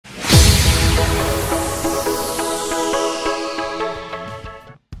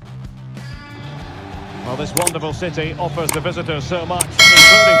Well, this wonderful city offers the visitors so much,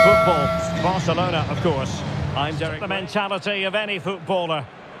 including football. Barcelona, of course. I'm Derek. The mentality of any footballer.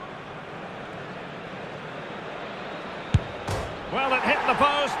 Well, it hit the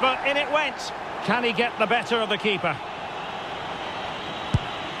post, but in it went. Can he get the better of the keeper?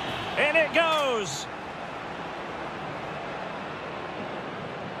 In it goes.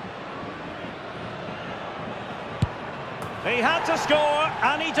 He had to score,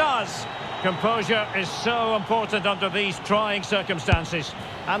 and he does. Composure is so important under these trying circumstances.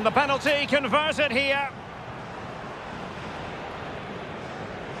 And the penalty converted here.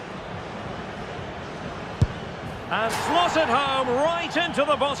 And slotted home right into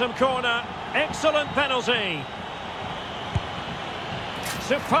the bottom corner. Excellent penalty.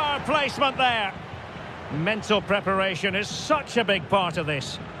 Superb placement there. Mental preparation is such a big part of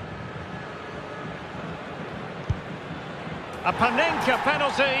this. A Panenka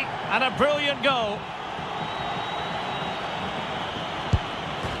penalty and a brilliant goal.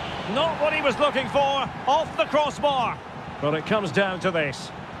 Not what he was looking for, off the crossbar. But it comes down to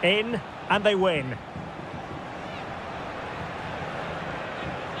this. In, and they win.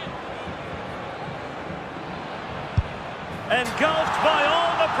 Engulfed by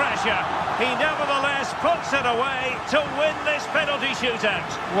all the pressure, he nevertheless puts it away to win this penalty shootout.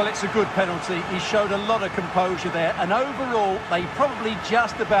 Well, it's a good penalty. He showed a lot of composure there, and overall, they probably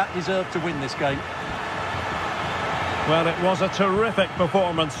just about deserved to win this game. Well, it was a terrific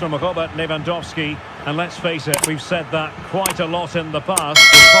performance from Robert Lewandowski, and let's face it, we've said that quite a lot in the past.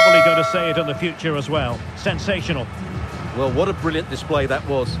 We're probably going to say it in the future as well. Sensational. Well, what a brilliant display that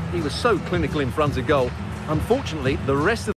was. He was so clinical in front of goal. Unfortunately, the rest of